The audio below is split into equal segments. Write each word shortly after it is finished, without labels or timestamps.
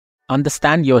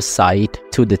understand your site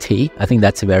to the T. I think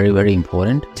that's very, very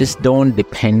important. Just don't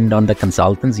depend on the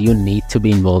consultants. You need to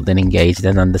be involved and engaged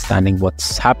in understanding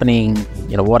what's happening.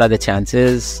 What are the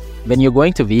chances? When you're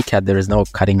going to VCAT, there is no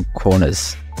cutting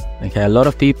corners. Okay, a lot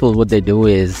of people, what they do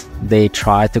is they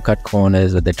try to cut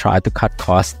corners or they try to cut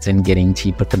costs in getting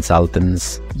cheaper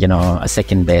consultants, a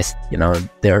second best.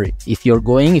 If you're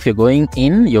going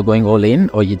in, you're going all in,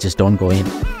 or you just don't go in.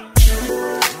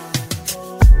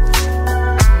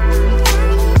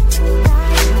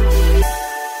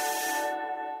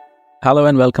 Hello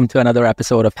and welcome to another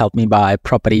episode of Help Me Buy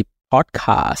Property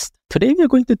podcast. Today we are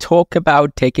going to talk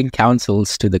about taking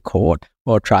councils to the court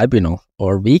or tribunal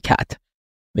or VCAT,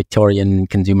 Victorian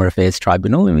Consumer Affairs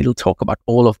Tribunal, and we'll talk about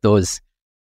all of those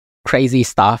crazy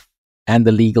stuff and the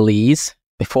legalese.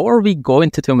 Before we go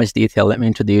into too much detail, let me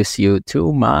introduce you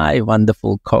to my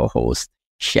wonderful co-host,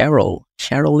 Cheryl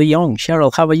Leong.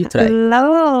 Cheryl, how are you today?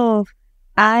 Hello,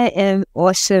 I am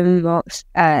awesome.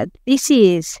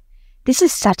 This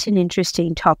is such an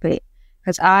interesting topic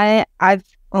because I've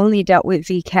only dealt with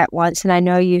VCAT once, and I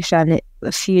know you've done it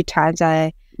a few times.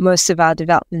 Most of our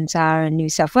developments are in New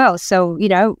South Wales, so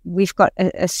we've got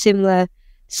a similar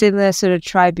sort of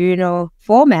tribunal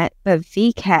format. But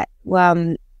VCAT,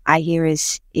 I hear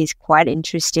is quite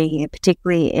interesting,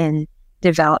 particularly in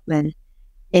development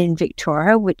in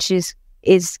Victoria, which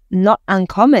is not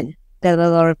uncommon that a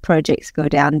lot of projects go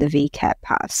down the VCAT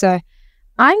path. So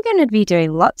I'm going to be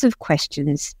doing lots of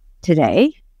questions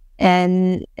today,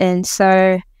 and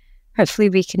so hopefully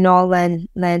we can all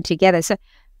learn together. So,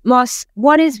 Moss,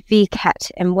 what is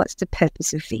VCAT and what's the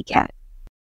purpose of VCAT?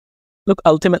 Look,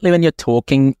 ultimately, when you're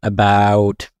talking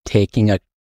about taking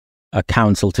a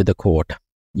council to the court,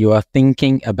 you are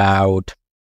thinking about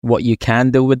what you can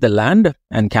do with the land,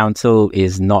 and council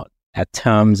is not at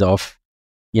terms of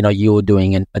you're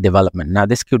doing a development. Now,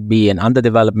 this could be an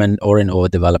underdevelopment or an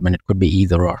overdevelopment. It could be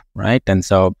either or, right? And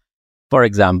so, for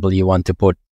example, you want to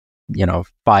put, 5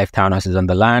 townhouses on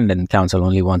the land and council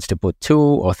only wants to put 2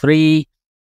 or 3.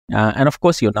 And of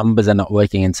course, your numbers are not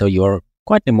working. And so you're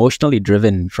quite emotionally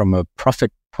driven from a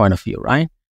profit point of view, right?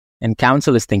 And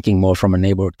council is thinking more from a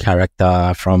neighborhood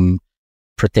character, from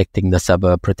protecting the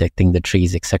suburb, protecting the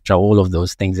trees, etc., all of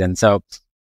those things. And so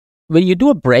when you do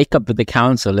a breakup with the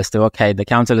council as to, okay, the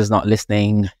council is not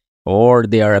listening, or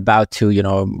they are about to,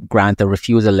 grant a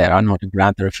refusal letter, not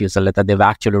grant a refusal letter, they've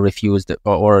actually refused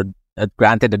or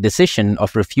granted a decision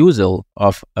of refusal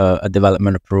of a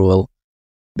development approval,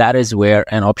 that is where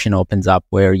an option opens up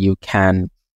where you can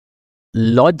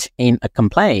lodge in a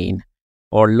complaint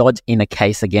or lodge in a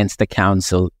case against the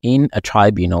council in a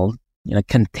tribunal,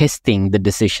 contesting the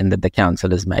decision that the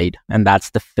council has made. And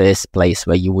that's the first place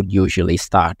where you would usually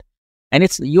start. And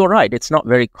you're right, it's not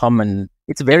very common.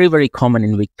 It's very, very common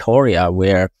in Victoria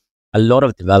where a lot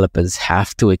of developers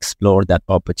have to explore that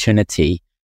opportunity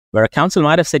where a council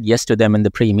might have said yes to them in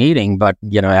the pre-meeting, but,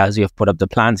 as you've put up the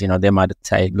plans, they might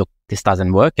say, look, this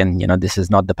doesn't work and, this is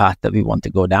not the path that we want to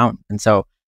go down. And so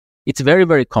it's very,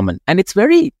 very common and it's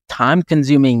very time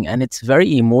consuming and it's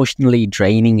very emotionally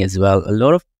draining as well. A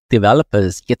lot of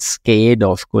developers get scared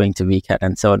of going to VCAT.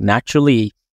 And so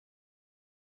naturally,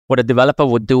 what a developer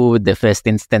would do with the first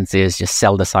instance is just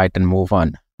sell the site and move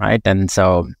on, right? And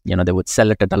so, they would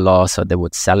sell it at a loss or they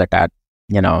would sell it at,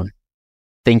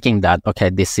 thinking that, okay,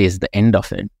 this is the end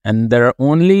of it. And there are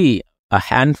only a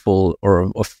handful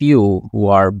or a few who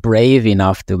are brave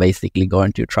enough to basically go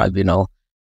into a tribunal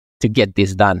to get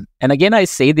this done. And again, I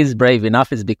say this brave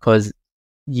enough is because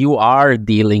you are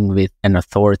dealing with an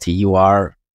authority. You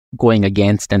are going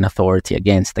against an authority,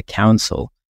 against the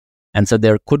council. And so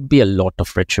there could be a lot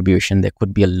of retribution. There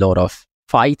could be a lot of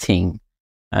fighting,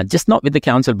 just not with the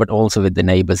council, but also with the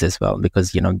neighbors as well,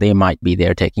 because, they might be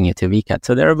there taking you to VCAT.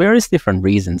 So there are various different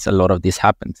reasons a lot of this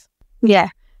happens. Yeah.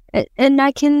 And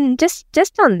I can just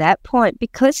on that point,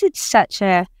 because it's such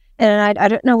and I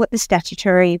don't know what the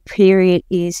statutory period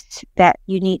is that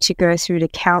you need to go through the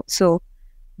council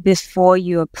before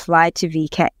you apply to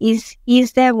VCAT.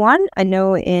 Is there one? I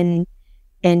know in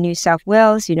New South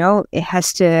Wales, it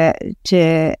has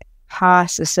to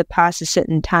pass or surpass a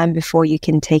certain time before you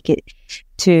can take it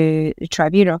to the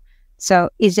tribunal. So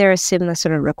is there a similar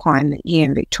sort of requirement here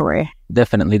in Victoria?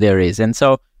 Definitely there is. And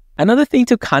so another thing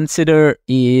to consider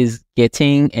is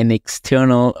getting an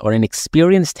external or an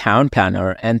experienced town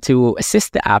planner and to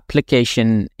assist the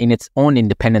application in its own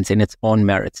independence, in its own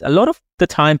merits. A lot of the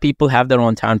time people have their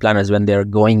own town planners when they're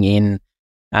going in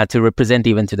to represent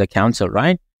even to the council,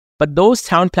 right? But those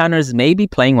town planners may be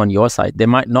playing on your side. They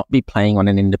might not be playing on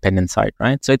an independent side,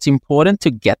 right? So it's important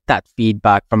to get that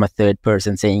feedback from a third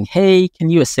person saying, hey, can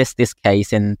you assess this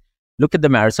case and look at the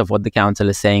merits of what the council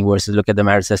is saying versus look at the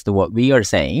merits as to what we are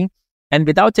saying. And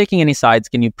without taking any sides,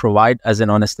 can you provide us an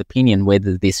honest opinion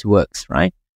whether this works,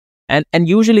 right? And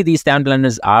usually these town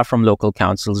planners are from local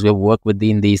councils. We've worked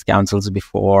within these councils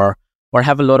before or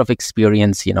have a lot of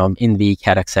experience, in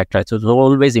VCAT, etc. So it's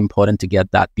always important to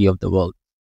get that view of the world.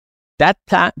 That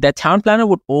town planner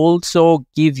would also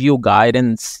give you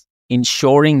guidance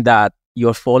ensuring that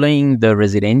you're following the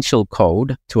residential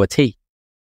code to a T.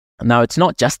 Now, it's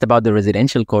not just about the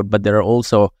residential code, but there are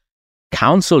also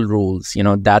council rules,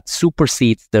 that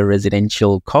supersedes the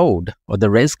residential code or the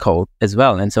res code as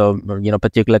well. And so,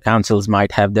 particular councils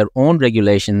might have their own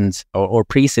regulations or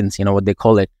precincts, what they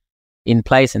call it, in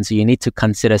place. And so you need to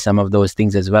consider some of those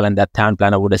things as well. And that town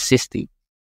planner would assist you.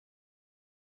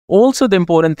 Also, the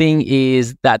important thing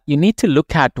is that you need to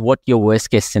look at what your worst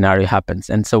case scenario happens.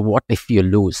 And so what if you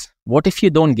lose? What if you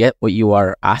don't get what you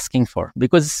are asking for?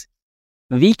 Because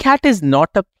VCAT is not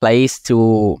a place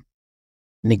to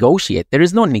negotiate. There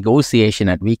is no negotiation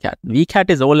at VCAT. VCAT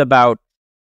is all about,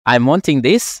 I'm wanting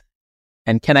this,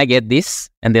 and can I get this?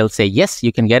 And they'll say, yes,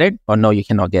 you can get it, or no, you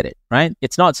cannot get it, right?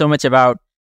 It's not so much about,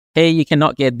 hey, you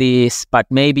cannot get this, but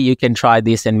maybe you can try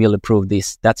this and we'll approve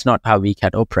this. That's not how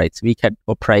VCAT operates. VCAT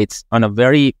operates on a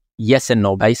very yes and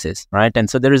no basis, right? And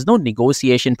so there is no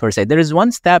negotiation per se. There is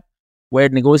one step where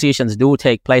negotiations do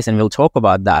take place, and we'll talk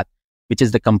about that, which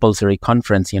is the compulsory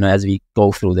conference, as we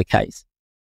go through the case.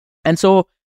 And so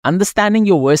understanding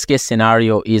your worst case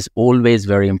scenario is always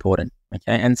very important,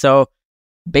 okay? And so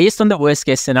based on the worst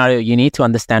case scenario, you need to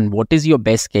understand what is your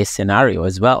best case scenario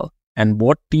as well. And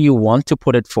what do you want to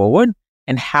put it forward?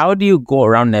 And how do you go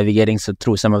around navigating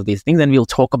through some of these things? And we'll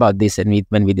talk about this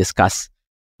when we discuss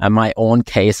my own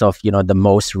case of, the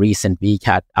most recent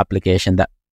VCAT application that,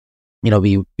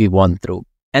 we won through.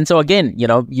 And so again,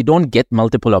 you don't get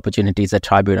multiple opportunities at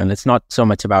tribunal. It's not so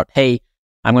much about, hey,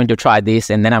 I'm going to try this,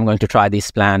 and then I'm going to try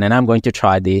this plan, and I'm going to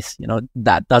try this.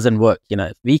 That doesn't work.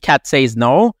 If VCAT says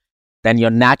no, then your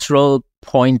natural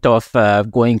point of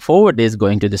going forward is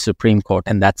going to the Supreme Court,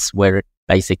 and that's where it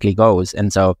basically goes.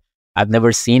 And so I've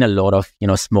never seen a lot of,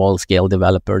 small scale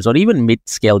developers or even mid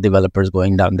scale developers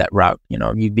going down that route.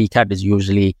 VCAT is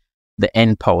usually the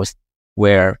end post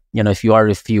where, if you are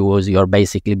refused, you're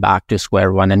basically back to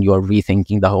square one and you're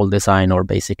rethinking the whole design or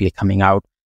basically coming out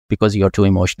because you're too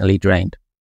emotionally drained.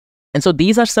 And so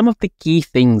these are some of the key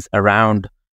things around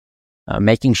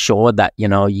making sure that, you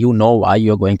know why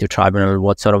you're going to tribunal,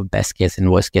 what sort of best case and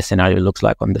worst case scenario looks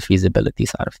like on the feasibility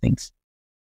side of things.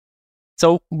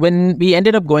 So when we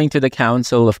ended up going to the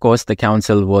council, of course, the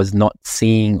council was not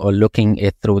seeing or looking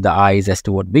it through the eyes as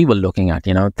to what we were looking at.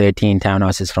 13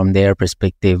 townhouses from their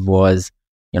perspective was,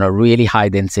 really high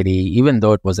density, even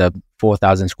though it was a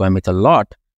 4,000 square meter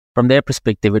lot. From their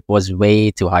perspective, it was way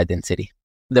too high density.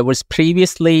 There was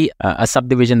previously a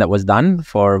subdivision that was done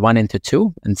for 1 into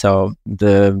 2. And so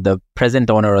the present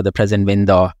owner or the present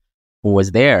vendor who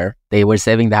was there, they were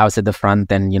saving the house at the front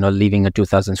and, leaving a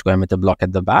 2,000 square meter block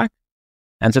at the back.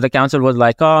 And so the council was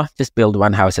like, oh, just build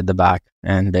one house at the back.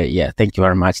 And thank you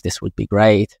very much. This would be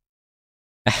great.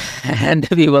 And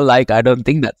we were like, I don't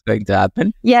think that's going to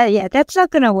happen. Yeah, that's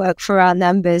not going to work for our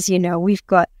numbers. We've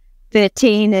got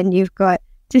 13 and you've got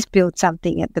just build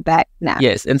something at the back now.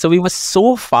 Yes. And so we were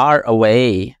so far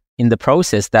away in the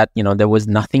process that, there was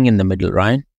nothing in the middle,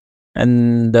 right?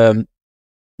 And the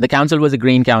council was a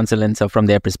green council. And so from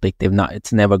their perspective, no,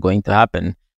 it's never going to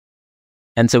happen.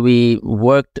 And so we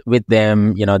worked with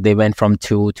them, they went from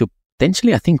 2 to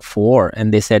potentially, I think 4.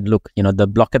 And they said, look, the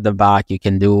block at the back, you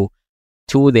can do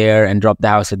 2 there and drop the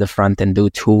house at the front and do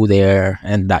 2 there.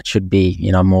 And that should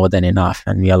be, more than enough.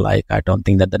 And we are like, I don't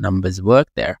think that the numbers work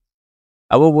there.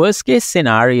 Our worst case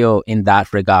scenario in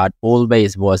that regard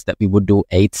always was that we would do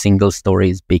 8 single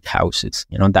stories, big houses.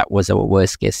 That was our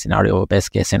worst case scenario. Our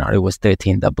best case scenario was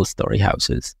 13 double story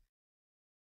houses.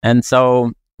 And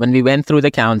so when we went through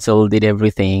the council, did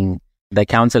everything, the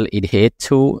council adhered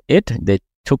to it. They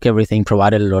took everything,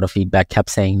 provided a lot of feedback,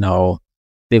 kept saying no.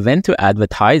 They went to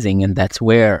advertising, and that's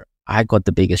where I got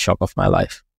the biggest shock of my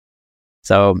life.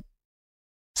 So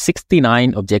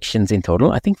 69 objections in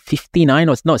total. I think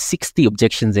 60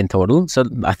 objections in total. So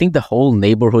I think the whole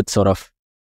neighborhood sort of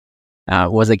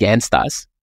was against us.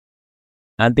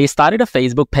 And they started a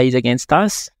Facebook page against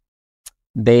us.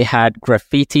 They had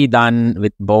graffiti done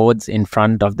with boards in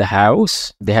front of the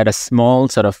house. They had a small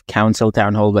sort of council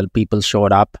town hall where people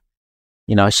showed up,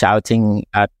 shouting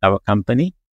at our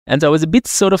company. And so I was a bit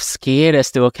sort of scared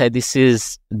as to, okay, this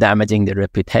is damaging their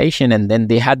reputation. And then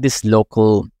they had this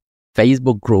local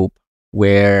Facebook group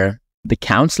where the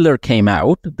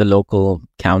local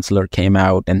councillor came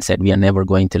out and said, we are never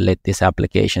going to let this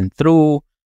application through.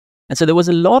 And so there was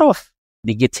a lot of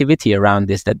negativity around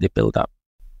this that they built up.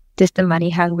 Just the money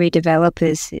hungry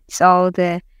developers. It's all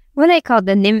the, what they call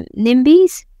the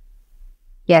NIMBYs?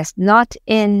 Yes, not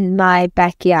in my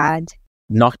backyard.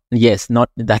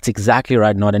 That's exactly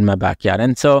right. Not in my backyard.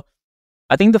 And so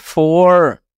I think the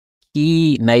 4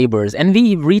 key neighbors, and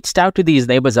we reached out to these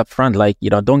neighbors up front, like,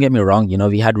 don't get me wrong,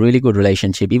 we had really good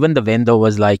relationship. Even the vendor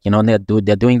was like,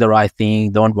 they're doing the right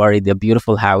thing. Don't worry. They're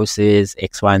beautiful houses,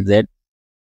 X, Y, and Z.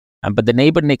 But the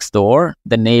neighbor next door,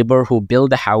 the neighbor who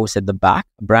built a house at the back,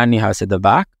 a brand new house at the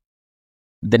back,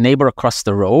 the neighbor across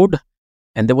the road,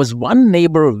 and there was one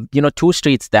neighbor, 2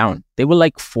 streets down. They were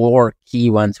like 4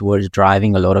 key ones who were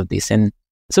driving a lot of this. And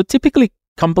so typically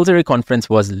compulsory conference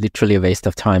was literally a waste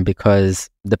of time because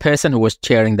the person who was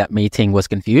chairing that meeting was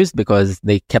confused because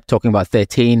they kept talking about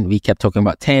 13. We kept talking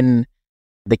about 10.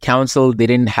 The council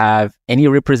didn't have any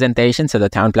representation. So the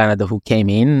town planner who came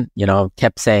in,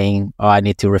 kept saying, I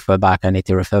need to refer back.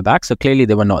 So clearly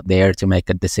they were not there to make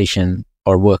a decision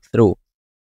or work through.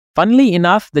 Funnily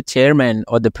enough, the chairman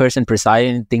or the person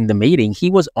presiding the meeting, he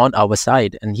was on our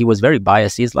side and he was very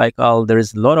biased. He's like,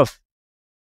 there's a lot of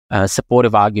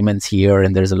supportive arguments here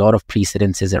and there's a lot of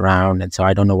precedences around. And so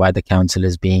I don't know why the council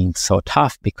is being so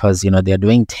tough because, they're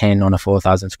doing 10 on a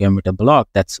 4,000 square meter block.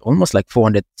 That's almost like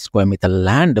 400 square meter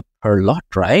land per lot,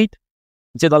 right?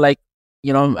 So they're like,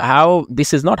 how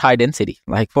this is not high density.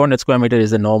 Like 400 square meter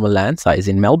is a normal land size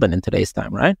in Melbourne in today's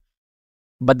time, right?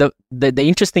 But the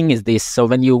interesting is this. So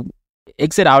when you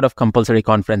exit out of compulsory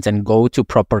conference and go to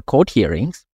proper court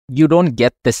hearings, you don't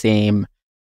get the same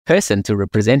person to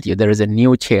represent you. There is a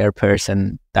new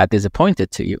chairperson that is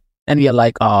appointed to you. And we are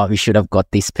like, we should have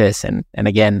got this person. And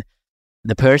again,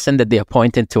 the person that they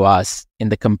appointed to us in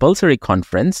the compulsory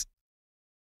conference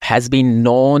has been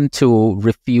known to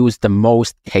refuse the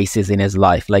most cases in his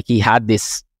life. Like he had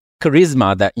this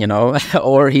charisma that,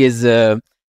 or his,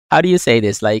 how do you say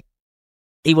this? Like,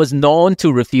 he was known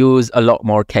to refuse a lot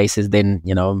more cases than,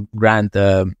 grant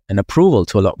an approval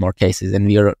to a lot more cases. And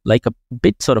we are like a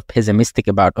bit sort of pessimistic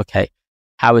about, okay,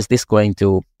 how is this going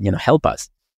to, help us?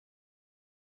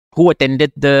 Who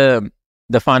attended the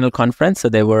final conference? So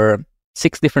there were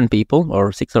 6 different people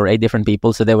or 6 or 8 different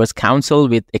people. So there was council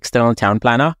with external town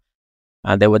planner.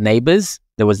 There were neighbors.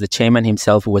 There was the chairman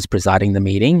himself who was presiding the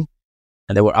meeting.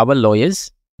 And there were our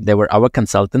lawyers. There were our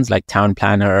consultants like town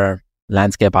planner,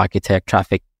 landscape architect,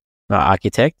 traffic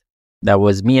architect. That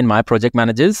was me and my project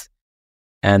managers.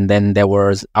 And then there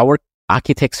was our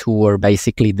architects who were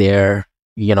basically there,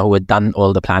 who had done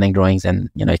all the planning drawings and,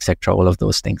 etc., all of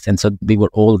those things. And so we were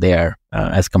all there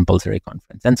as compulsory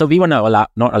conference. And so we were not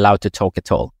allowed to talk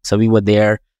at all. So we were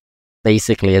there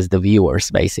basically as the viewers,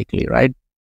 basically, right?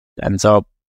 And so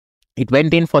it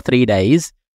went in for 3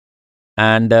 days.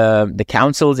 And the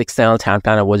council's external town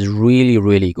planner was really,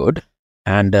 really good.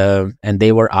 And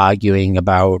they were arguing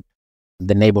about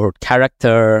the neighborhood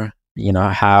character,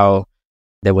 how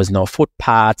there was no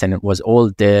footpaths and it was all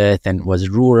dirt and it was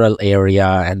rural area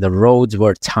and the roads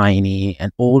were tiny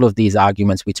and all of these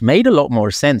arguments, which made a lot more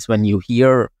sense when you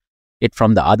hear it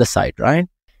from the other side, right?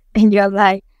 And you're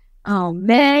like, oh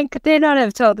man, could they not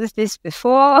have told us this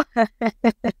before?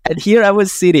 And here I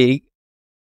was sitting.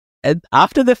 And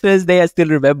after the first day, I still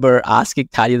remember asking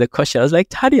Tanya the question. I was like,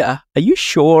 Tanya, are you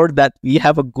sure that we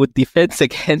have a good defense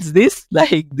against this?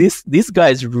 Like, this guy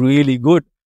is really good.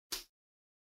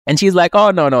 And she's like,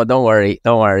 oh, no, don't worry.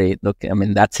 Look,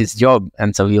 that's his job.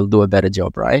 And so we'll do a better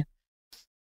job, right?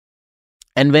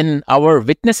 And when our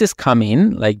witnesses come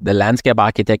in, like the landscape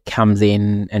architect comes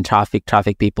in and traffic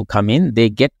people come in,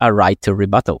 they get a right to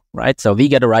rebuttal, right? So we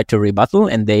get a right to rebuttal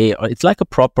and it's like a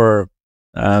proper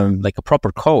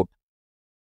code.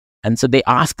 And so they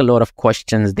ask a lot of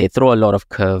questions, they throw a lot of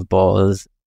curveballs,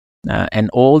 and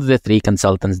all the 3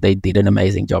 consultants, they did an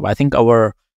amazing job. I think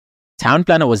our town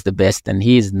planner was the best, and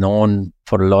he is known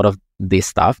for a lot of this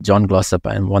stuff. John Glossop,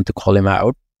 I want to call him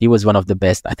out. He was one of the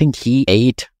best. I think he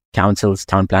ate council's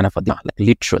town planner for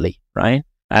literally, right?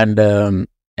 And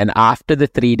after the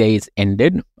 3 days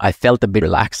ended, I felt a bit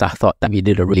relaxed. I thought that we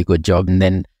did a really good job. And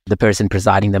then the person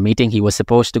presiding the meeting, he was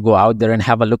supposed to go out there and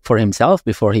have a look for himself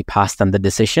before he passed on the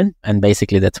decision. And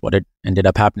basically that's what it ended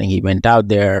up happening. He went out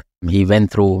there, he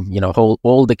went through,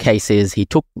 all the cases. He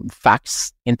took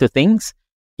facts into things.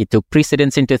 He took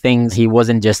precedence into things. He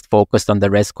wasn't just focused on the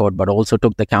res code, but also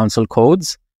took the council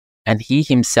codes. And he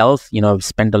himself,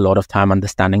 spent a lot of time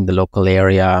understanding the local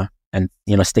area and,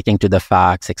 sticking to the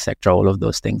facts, etc., all of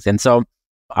those things. And so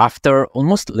after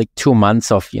almost like 2 months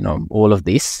of, all of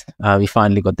this, we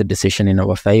finally got the decision in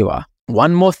our favor.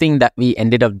 One more thing that we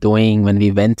ended up doing when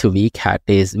we went to VCAT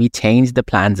is we changed the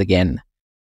plans again.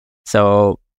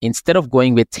 So instead of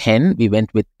going with 10, we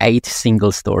went with 8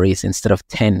 single stories instead of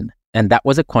 10. And that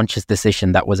was a conscious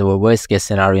decision. That was our worst case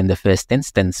scenario in the first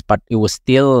instance, but it was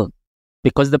still,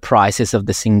 because the prices of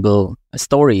the single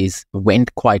stories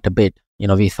went quite a bit,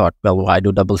 we thought, well, why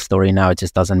do double story now? It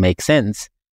just doesn't make sense.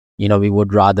 We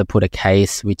would rather put a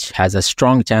case which has a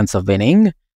strong chance of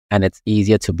winning, and it's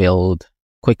easier to build,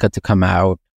 quicker to come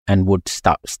out, and would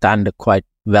stand quite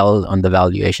well on the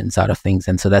valuation side of things.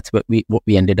 And so that's what we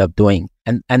ended up doing.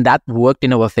 And that worked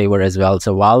in our favor as well.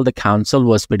 So while the council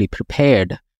was pretty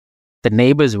prepared, the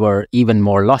neighbors were even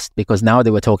more lost, because now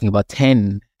they were talking about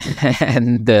 10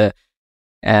 and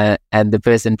the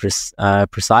person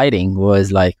presiding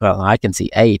was like, well, I can see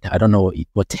 8. I don't know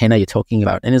what 10 are you talking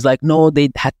about? And it's like, no, they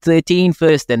had 13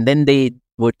 first, and then they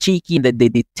were cheeky that they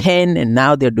did 10, and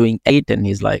now they're doing 8. And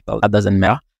he's like, well, that doesn't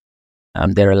matter.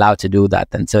 They're allowed to do that.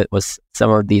 And so it was some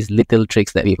of these little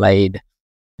tricks that we played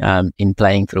in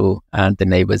playing through the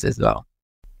neighbors as well.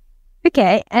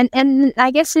 Okay. And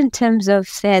I guess in terms of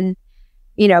then,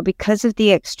 because of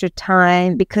the extra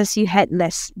time, because you had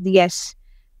less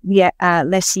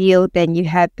yield than you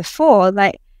had before,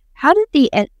 like how did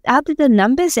the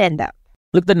numbers end up?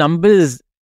 Look, the numbers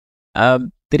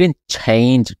didn't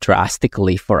change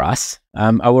drastically for us.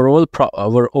 Our overall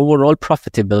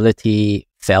profitability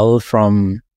fell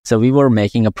from, so we were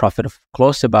making a profit of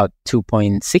close to about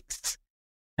 2.6,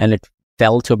 and it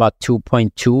fell to about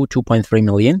 2.3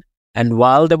 million. And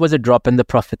while there was a drop in the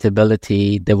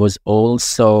profitability, there was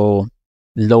also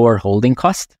lower holding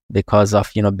cost because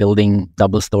of, building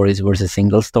double stories versus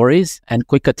single stories, and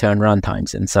quicker turnaround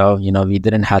times. And so, we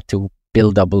didn't have to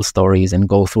build double stories and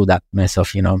go through that mess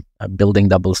of, building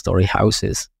double story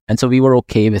houses. And so we were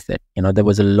okay with it. There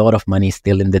was a lot of money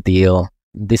still in the deal.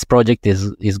 This project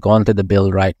is gone to the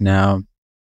bill right now.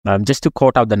 Just to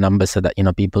quote out the numbers so that,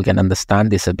 people can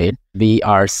understand this a bit. We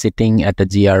are sitting at a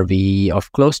GRV of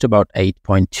close to about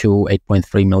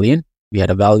 8.3 million. We have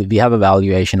a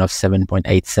valuation of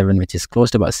 7.87, which is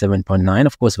close to about 7.9.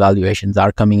 Of course, valuations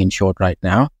are coming in short right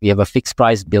now. We have a fixed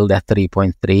price build at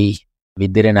 3.3. We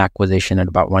did an acquisition at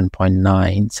about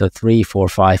 1.9. So 3, 4,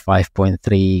 5,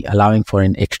 5.3, allowing for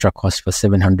an extra cost for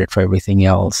 700 for everything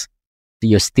else.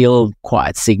 You're still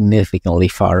quite significantly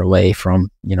far away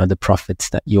from, the profits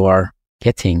that you are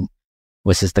getting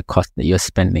versus the cost that you're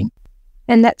spending.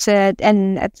 And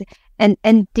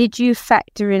and did you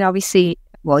factor in, obviously,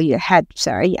 well,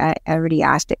 I already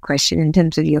asked that question in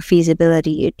terms of your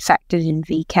feasibility, you'd factored in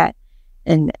VCAT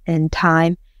and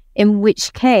time, in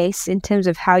which case, in terms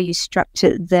of how you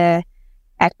structured the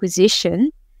acquisition,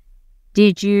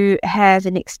 did you have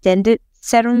an extended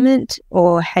settlement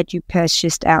or had you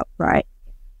purchased outright?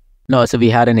 No, so we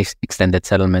had an extended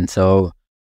settlement. So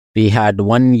we had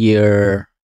 1 year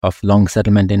of long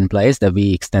settlement in place that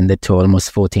we extended to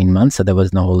almost 14 months. So there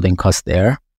was no holding cost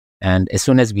there. And as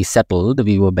soon as we settled,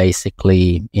 we were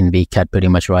basically in VCAT pretty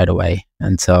much right away.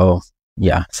 And so,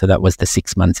 so that was the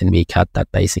 6 months in VCAT that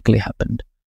basically happened.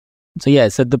 So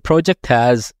so the project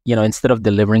has, instead of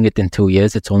delivering it in 2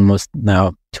 years, it's almost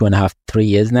now 2.5, 3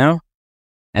 years now.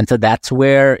 And so that's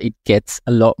where it gets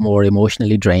a lot more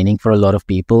emotionally draining for a lot of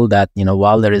people that,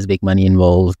 while there is big money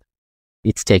involved,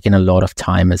 it's taken a lot of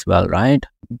time as well, right?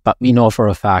 But we know for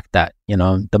a fact that,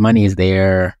 the money is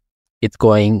there, it's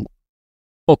going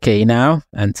okay now.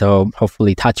 And so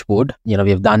hopefully, touch wood,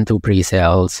 we've done 2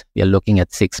 pre-sales. We are looking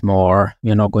at 6 more.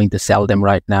 We're not going to sell them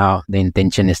right now. The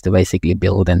intention is to basically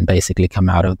build and basically come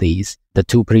out of these. The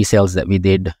 2 pre-sales that we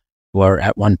did were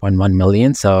at 1.1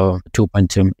 million, so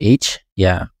 2.2 each.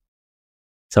 Yeah.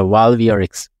 So while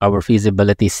our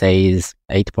feasibility says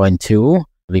 8.2,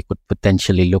 we could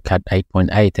potentially look at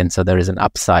 8.8. And so there is an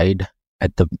upside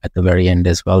at the very end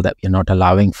as well that we're not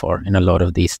allowing for in a lot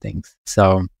of these things.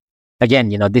 So again,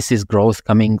 this is growth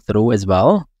coming through as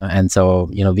well. And so,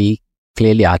 we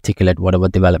clearly articulate what our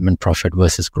development profit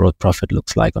versus growth profit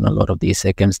looks like on a lot of these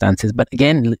circumstances. But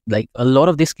again, like a lot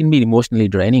of this can be emotionally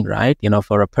draining, right?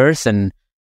 For a person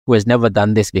who has never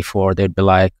done this before, they'd be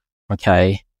like,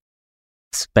 okay,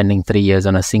 spending 3 years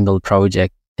on a single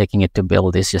project, taking it to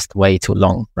build is just way too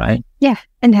long, right? Yeah.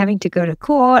 And having to go to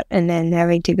court and then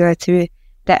having to go through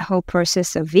that whole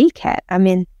process of VCAT. I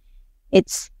mean,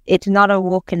 it's not a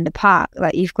walk in the park.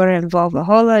 Like, you've got to involve a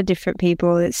whole lot of different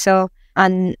people. It's so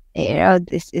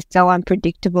it's so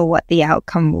unpredictable what the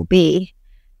outcome will be.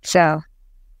 So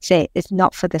it's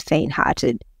not for the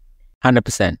faint-hearted.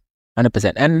 100%.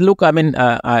 And look, I mean,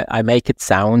 I make it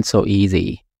sound so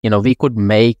easy. We could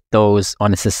make those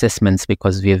honest assessments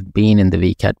because we've been in the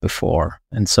VCAT before.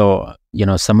 And so,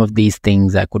 some of these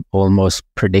things I could almost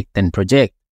predict and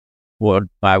project. what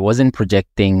I wasn't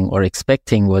projecting or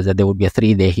expecting was that there would be a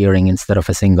 3-day hearing instead of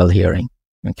a single hearing.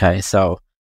 Okay, so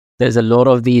there's a lot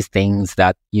of these things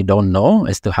that you don't know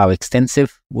as to how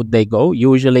extensive would they go.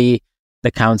 Usually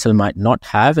the council might not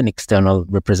have an external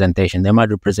representation. They might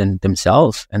represent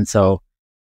themselves. And so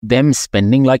them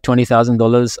spending like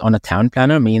 $20,000 on a town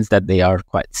planner means that they are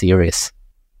quite serious.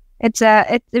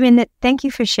 Thank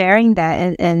you for sharing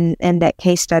that and that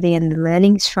case study and the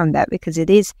learnings from that, because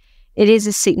it is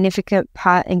a significant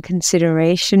part and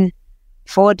consideration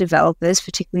for developers,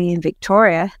 particularly in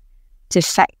Victoria, to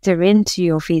factor into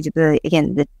your feasibility.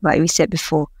 Again, like we said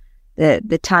before,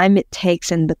 the time it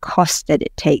takes and the cost that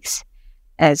it takes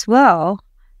as well.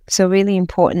 So really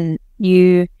important,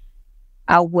 you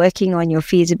are working on your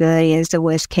feasibility as the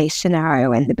worst case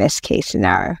scenario and the best case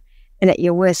scenario. And at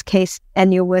your worst case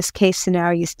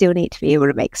scenario, you still need to be able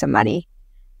to make some money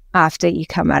after you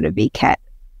come out of VCAT.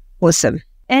 Awesome.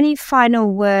 Any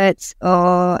final words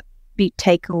or big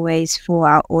takeaways for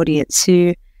our audience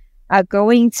who are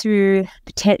going through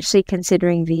potentially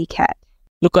considering VCAT?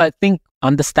 Look, I think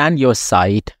understand your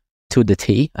site to the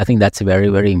T. I think that's very,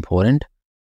 very important.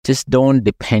 Just don't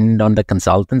depend on the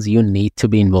consultants. You need to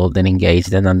be involved and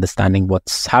engaged in understanding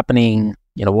what's happening.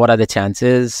 What are the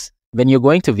chances? When you're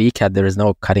going to VCAT, there is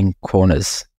no cutting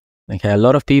corners. Okay, a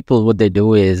lot of people, what they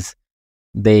do is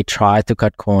they try to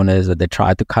cut corners or they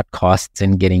try to cut costs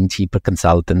in getting cheaper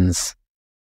consultants,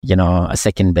 a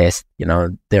second best.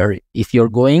 If you're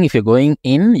going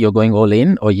in, you're going all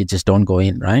in, or you just don't go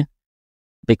in, right?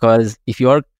 Because if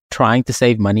you're trying to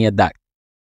save money at that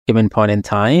given point in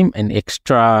time, an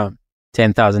extra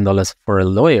 $10,000 for a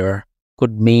lawyer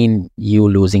could mean you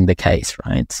losing the case,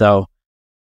 right? So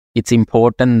it's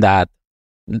important that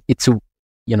it's,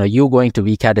 you going to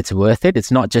VCAT, it's worth it.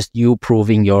 It's not just you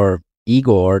proving your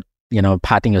ego or,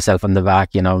 patting yourself on the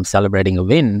back, celebrating a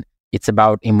win. It's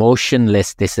about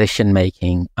emotionless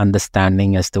decision-making,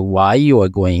 understanding as to why you are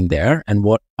going there and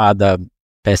what are the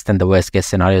best and the worst case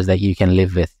scenarios that you can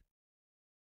live with.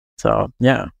 So,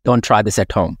 yeah, don't try this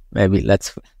at home. Maybe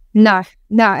No,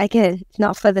 again, it's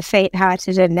not for the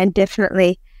faint-hearted, and then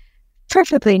preferably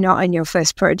not on your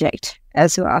first project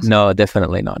as well. No,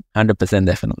 definitely not. 100%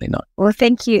 definitely not. Well,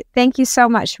 thank you. Thank you so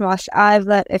much, Ross. I've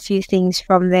learnt a few things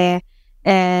from there.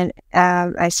 And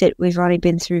I said we've only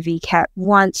been through VCAT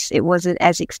once. It wasn't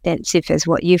as extensive as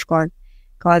what you've gone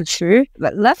through.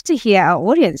 But love to hear our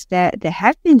audience that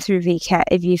have been through VCAT,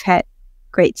 if you've had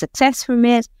great success from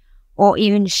it, or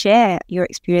even share your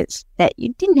experience that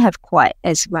you didn't have quite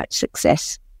as much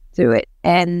success through it.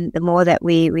 And the more that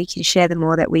we can share, the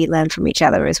more that we learn from each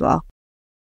other as well.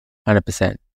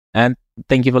 100%. And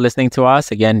thank you for listening to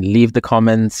us. Again, leave the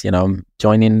comments,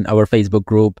 join in our Facebook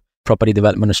group, Property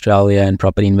Development Australia and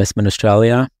Property Investment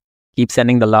Australia. Keep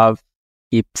sending the love,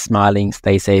 keep smiling,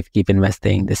 stay safe, keep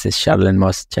investing. This is Cheryl and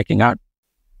Moss checking out.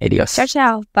 Adios. Ciao,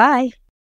 ciao. Bye.